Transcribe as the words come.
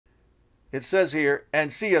it says here,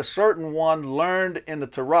 and see a certain one learned in the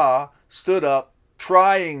Torah stood up,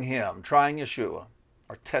 trying Yeshua,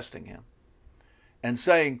 or testing him, and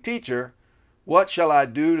saying, Teacher, what shall I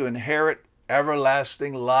do to inherit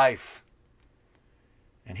everlasting life?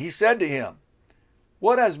 And he said to him,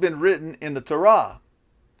 what has been written in the Torah?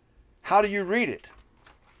 How do you read it?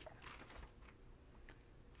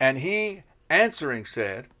 And he answering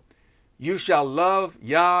said, you shall love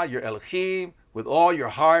Yah, your Elohim, with all your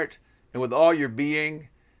heart, and with all your being,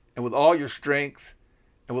 and with all your strength,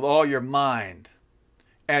 and with all your mind,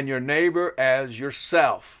 and your neighbor as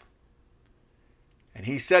yourself. And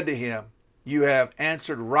he said to him, you have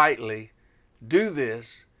answered rightly. Do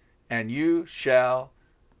this, and you shall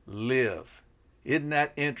live. Isn't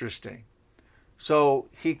that interesting? So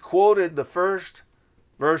he quoted the first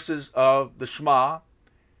verses of the Shema,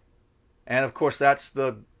 and of course that's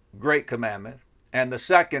the great commandment. And the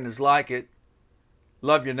second is like it,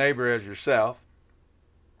 love your neighbor as yourself.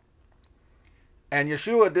 And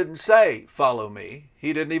Yeshua didn't say, follow me.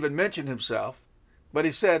 He didn't even mention himself, but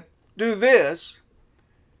he said, do this,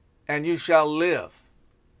 and you shall live.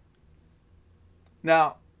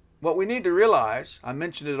 Now, what we need to realize, I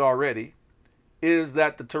mentioned it already, is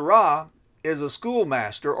that the Torah is a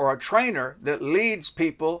schoolmaster or a trainer that leads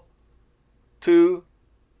people to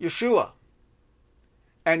Yeshua.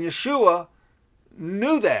 And Yeshua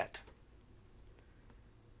knew that.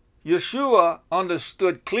 Yeshua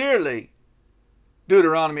understood clearly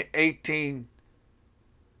Deuteronomy 18,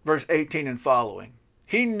 verse 18 and following.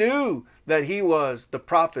 He knew that he was the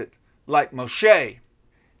prophet like Moshe.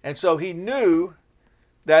 And so he knew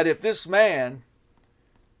that if this man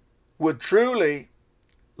would truly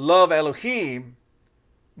love Elohim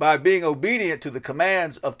by being obedient to the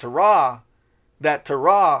commands of Torah, that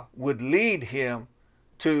Torah would lead him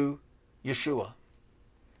to Yeshua.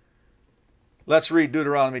 Let's read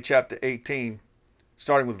Deuteronomy chapter 18,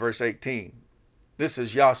 starting with verse 18. This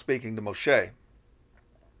is Yah speaking to Moshe.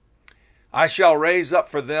 I shall raise up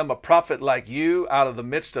for them a prophet like you out of the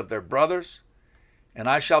midst of their brothers, and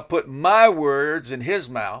I shall put my words in his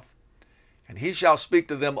mouth, and he shall speak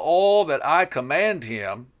to them all that I command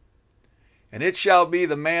him. And it shall be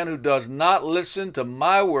the man who does not listen to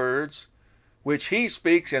my words, which he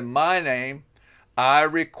speaks in my name, I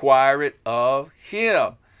require it of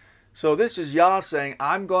him. So this is Yah saying,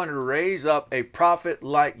 I'm going to raise up a prophet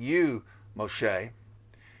like you, Moshe,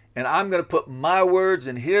 and I'm going to put my words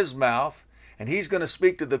in his mouth, and he's going to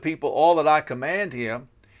speak to the people all that I command him.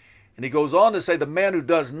 And he goes on to say, the man who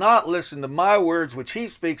does not listen to my words, which he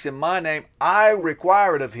speaks in my name, I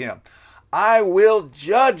require it of him. I will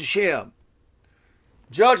judge him.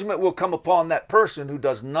 Judgment will come upon that person who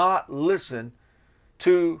does not listen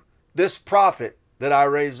to this prophet that I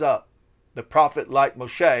raise up, the prophet like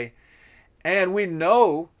Moshe. And we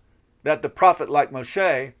know that the prophet like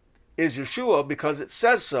Moshe is Yeshua because it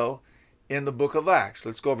says so in the book of Acts.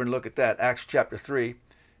 Let's go over and look at that. Acts chapter 3,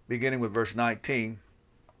 beginning with verse 19.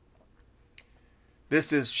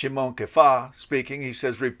 This is Shimon Kephah speaking. He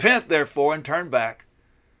says, repent therefore and turn back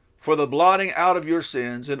for the blotting out of your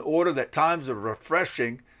sins, in order that times of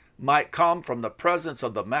refreshing might come from the presence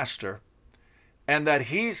of the Master, and that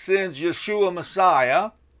he sends Yeshua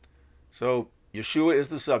Messiah. So Yeshua is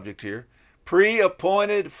the subject here.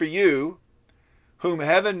 Pre-appointed for you, whom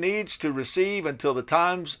heaven needs to receive until the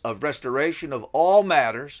times of restoration of all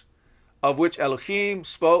matters, of which Elohim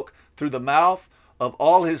spoke through the mouth of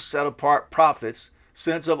all his set-apart prophets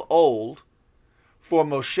since of old. For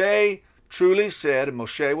Moshe truly said, and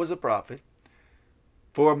Moshe was a prophet,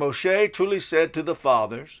 for Moshe truly said to the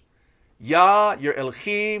fathers, Yah, your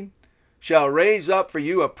Elohim, shall raise up for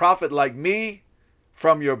you a prophet like me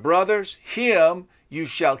from your brothers. Him you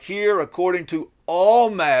shall hear according to all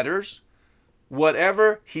matters,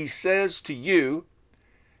 whatever he says to you.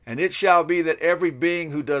 And it shall be that every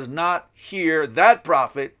being who does not hear that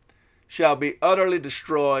prophet shall be utterly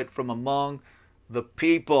destroyed from among the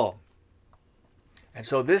people. And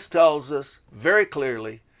so this tells us very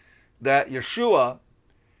clearly that Yeshua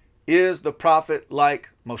is the prophet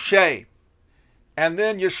like Moshe. And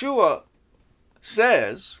then Yeshua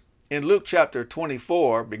says in Luke chapter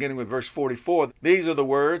 24, beginning with verse 44, these are the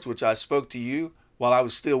words which I spoke to you while I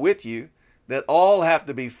was still with you, that all have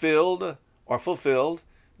to be filled or fulfilled,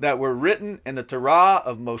 that were written in the Torah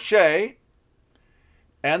of Moshe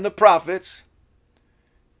and the prophets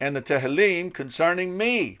and the Tehillim concerning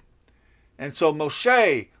me. And so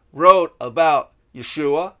Moshe wrote about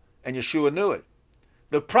Yeshua, and Yeshua knew it.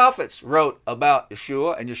 The prophets wrote about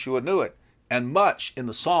Yeshua, and Yeshua knew it. And much in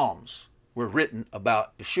the Psalms were written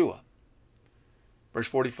about Yeshua. Verse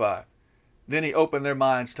 45. Then he opened their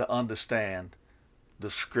minds to understand the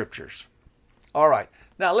Scriptures. All right.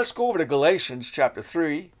 Now let's go over to Galatians chapter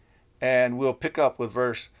 3, and we'll pick up with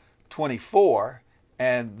verse 24.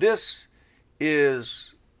 And this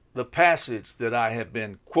is the passage that I have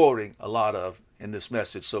been quoting a lot of in this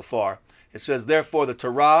message so far. It says, therefore the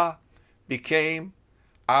Torah became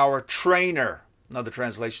our trainer. Another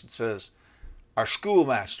translation says, our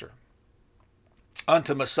schoolmaster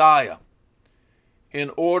unto Messiah,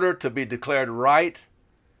 in order to be declared right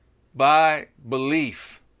by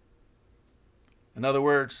belief. In other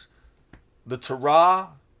words, the Torah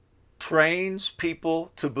trains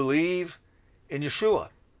people to believe in Yeshua.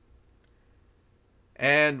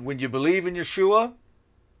 And when you believe in Yeshua,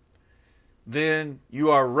 then you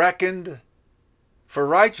are reckoned for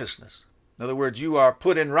righteousness. In other words, you are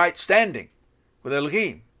put in right standing with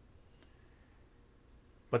Elohim.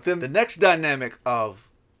 But then the next dynamic of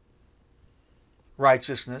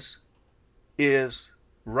righteousness is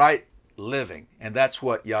right living. And that's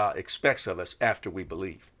what Yah expects of us after we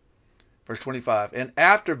believe. Verse 25, and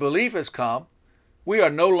after belief has come, we are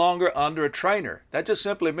no longer under a trainer. That just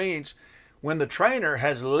simply means when the trainer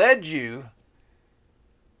has led you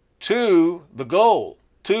to the goal,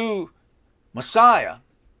 to Messiah,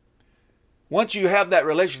 once you have that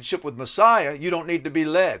relationship with Messiah, you don't need to be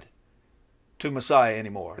led to Messiah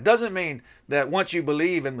anymore. It doesn't mean that once you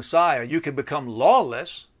believe in Messiah, you can become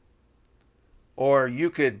lawless, or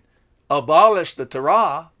you could abolish the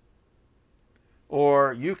Torah,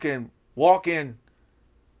 or you can walk in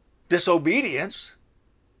disobedience.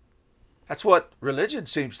 That's what religion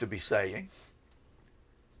seems to be saying,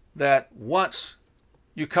 that once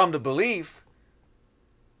you come to belief,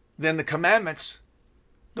 then the commandments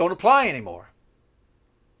don't apply anymore,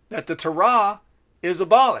 that the Torah is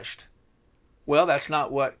abolished. Well, that's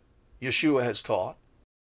not what Yeshua has taught.